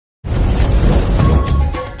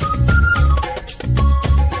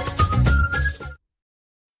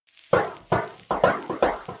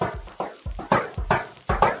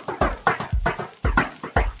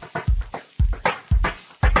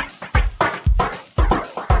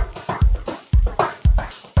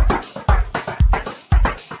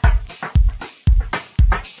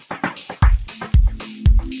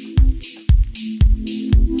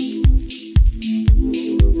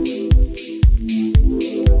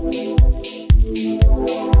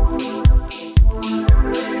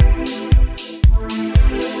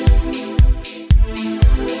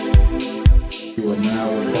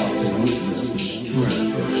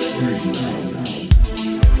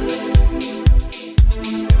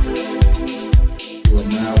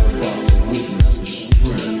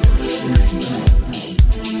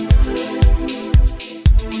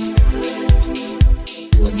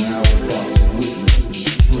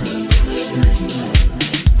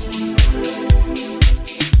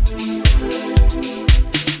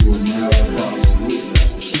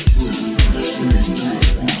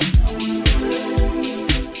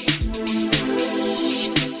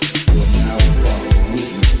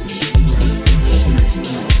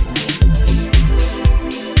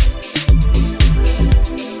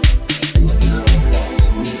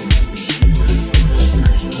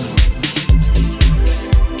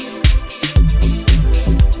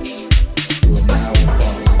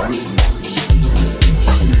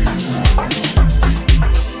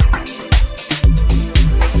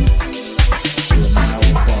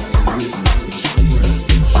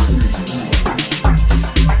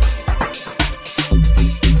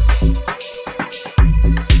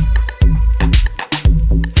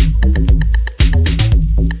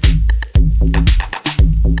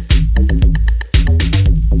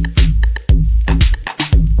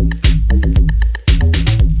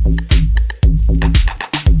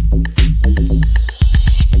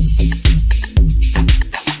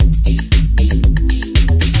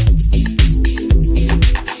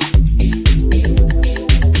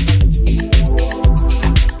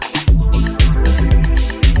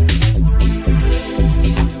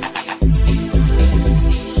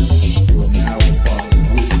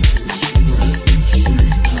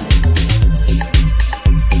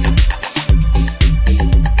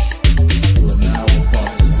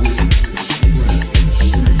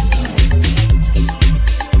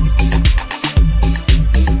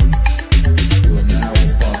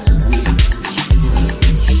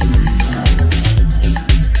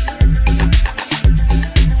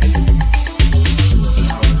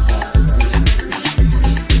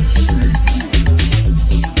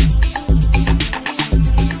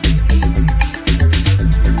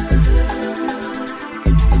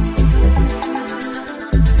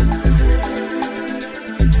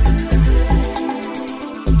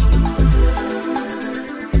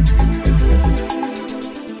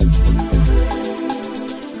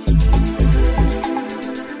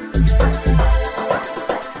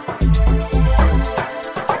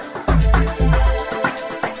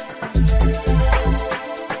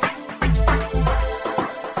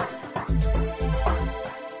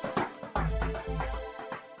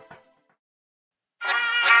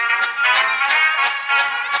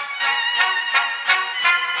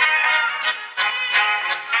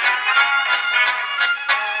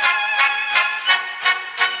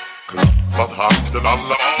klappat hakten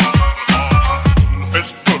alla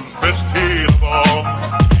fullfest hela dagen.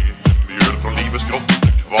 Mjöl från livets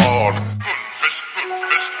grottekvarn.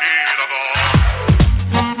 Fullfest hela dagen.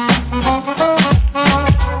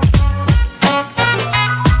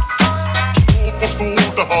 Stort och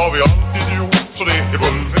stort, det har vi alltid gjort. Så det är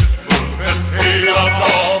fullfest hela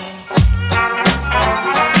dagen.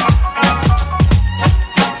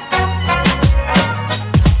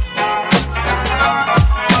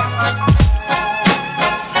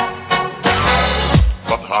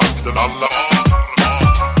 Alla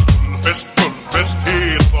fullfest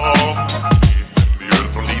hela dagen. Mjöl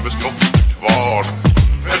från livets grottekvarn.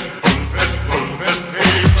 Fullfest hela dagen.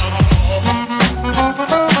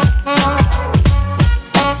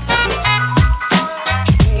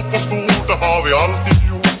 Stort och stort, det har vi alltid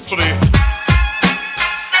gjort. Så det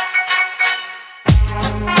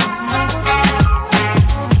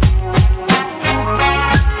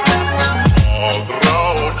Adra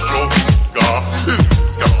och tjocka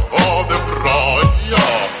ska ha det bra, ja.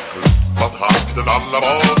 Klappat hakten alla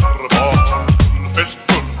barn.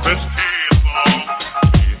 Fullfest hela dagen.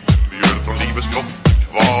 Mjöl från livets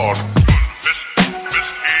grottekvarn.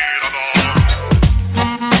 Fullfest hela dagen.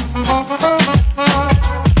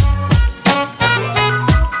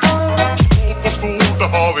 Stort och stort, det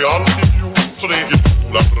har vi alltid gjort. Så det är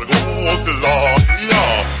goda för att gå glad, ja.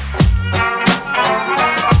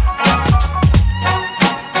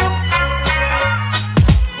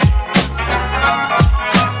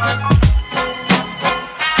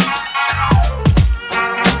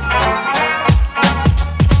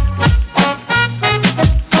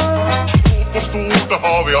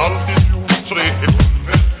 Har vi alltid gjort, så det är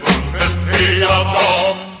fullfest hela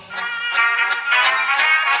dagen.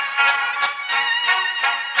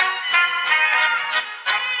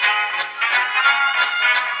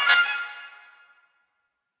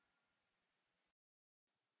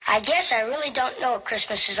 I guess I really don't know what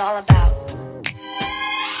Christmas is all about.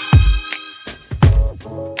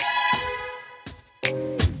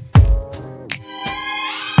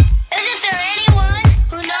 Isn't there anyone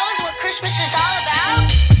who knows what Christmas is all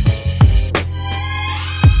about?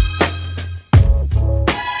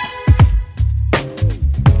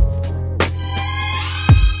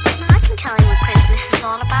 I can tell you what Christmas is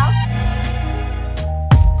all about.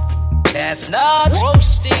 Chestnuts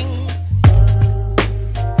roasting,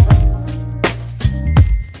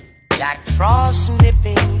 Jack Frost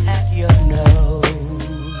nipping at your nose.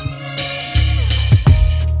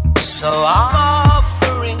 So I'm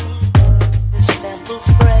offering this simple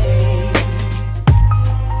phrase.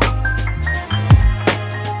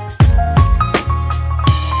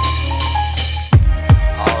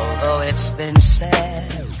 Although it's been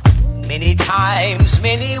said many times,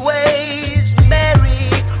 many ways, Merry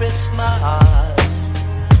Christmas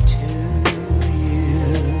to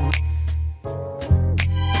you.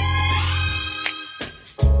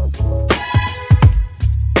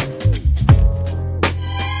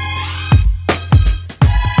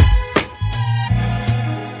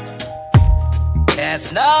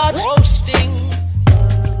 Chestnuts roasting,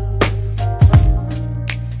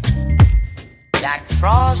 Jack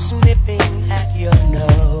Frost nipping at your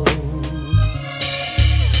nose.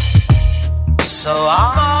 So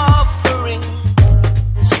I'm offering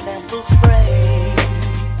this simple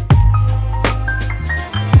phrase.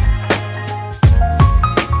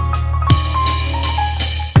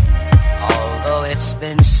 Although it's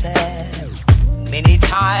been said many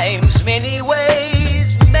times, many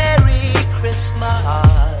ways, Merry Christmas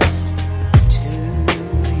to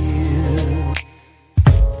you.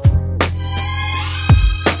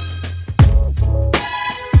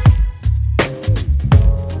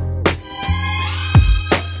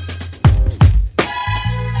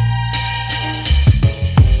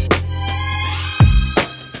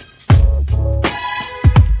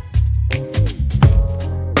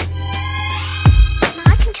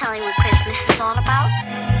 I can tell you what Christmas is all about.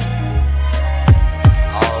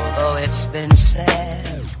 Although it's been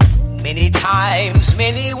said many times,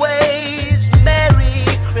 many ways, Merry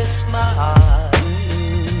Christmas.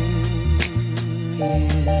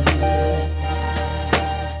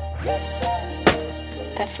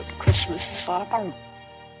 That's what Christmas is all about.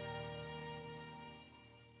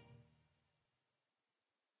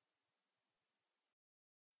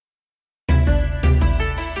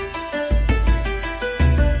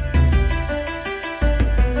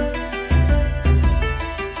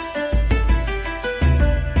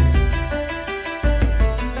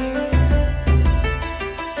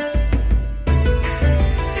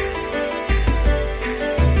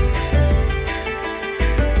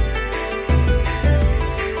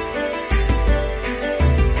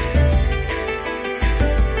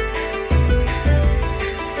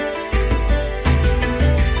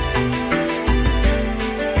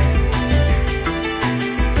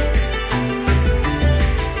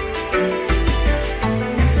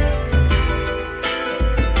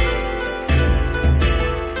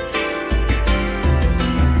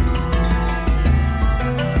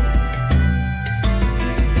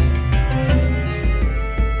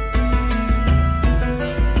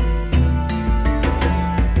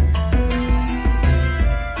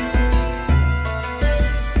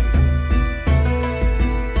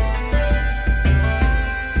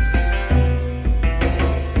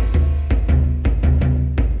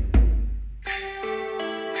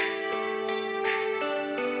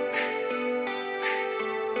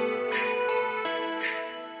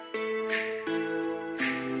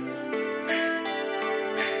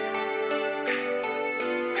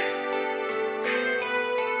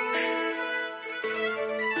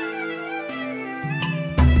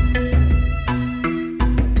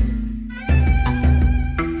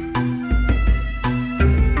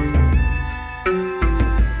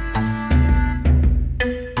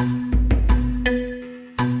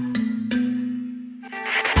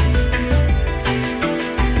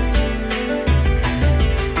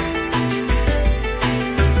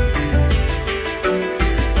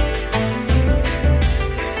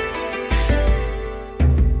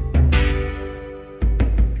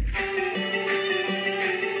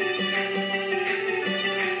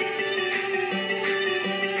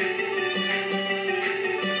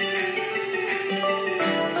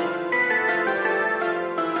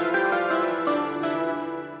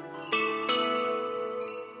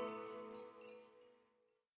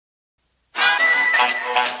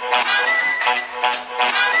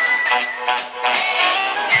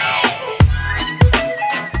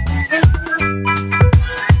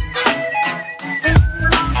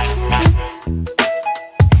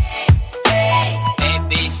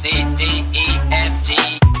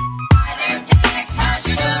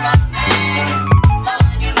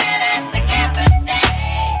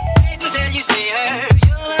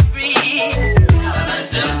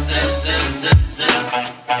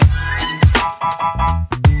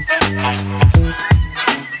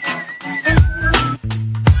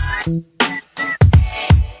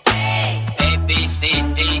 C,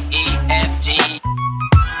 D, E, F, G.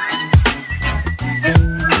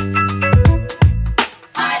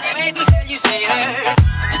 Wait until you see her.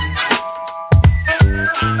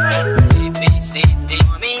 A, B, C, D,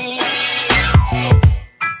 for me.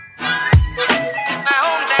 My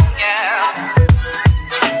hometown girl.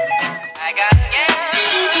 I got a girl.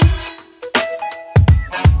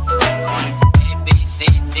 A, B, C,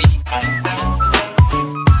 D.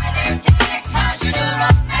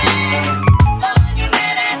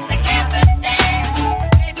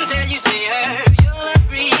 Wait until you see her, you'll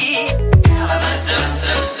agree.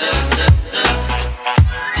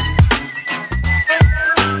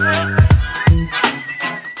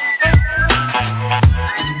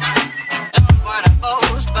 Don't wanna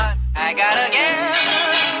boast, but I got a girl.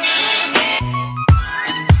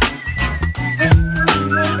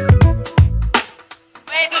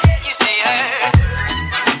 Wait until you see her.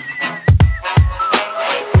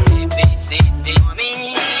 A, B, C, D for me.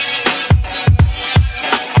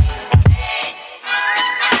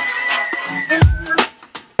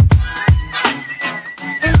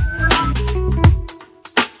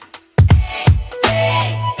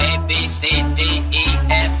 A, B, C, D, E,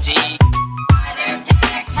 F, G.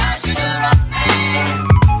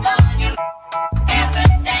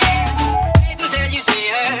 Wait until you see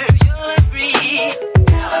her, you'll agree.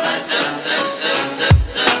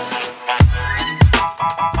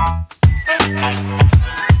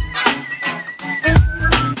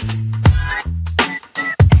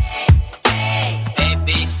 A,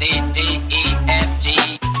 B, C, D, E, F, G.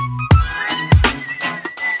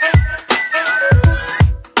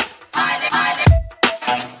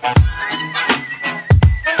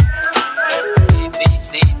 A, B,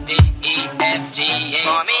 C, D, E, F, G, A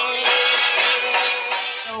for me.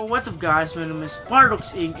 So what's up guys, my name is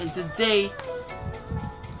Pardox Inc. and today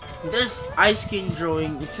this Ice King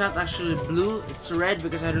drawing, it's not actually blue, it's red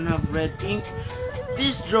because I don't have red ink.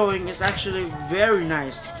 This drawing is actually very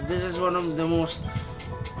nice. This is one of the most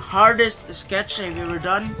hardest sketch I've ever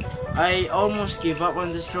done. I almost gave up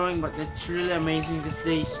on this drawing, but it's really amazing these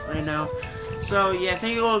days right now. So yeah,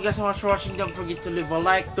 thank you all guys so much for watching. Don't forget to leave a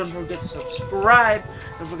like, don't forget to subscribe,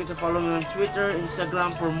 don't forget to follow me on Twitter,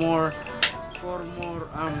 Instagram for more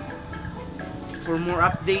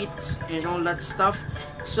updates and all that stuff.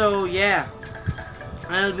 So yeah,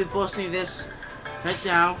 I'll be posting this right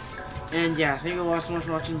now. And yeah, thank you all so much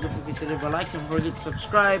for watching. Don't forget to leave a like, don't forget to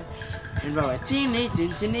subscribe, and bye bye.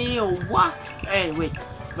 What? Hey, wait,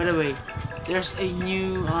 by the way, there's a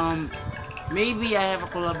new maybe I have a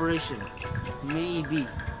collaboration, maybe.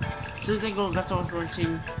 So thank you all guys so much for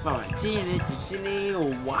watching. Bye bye.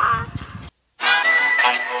 What?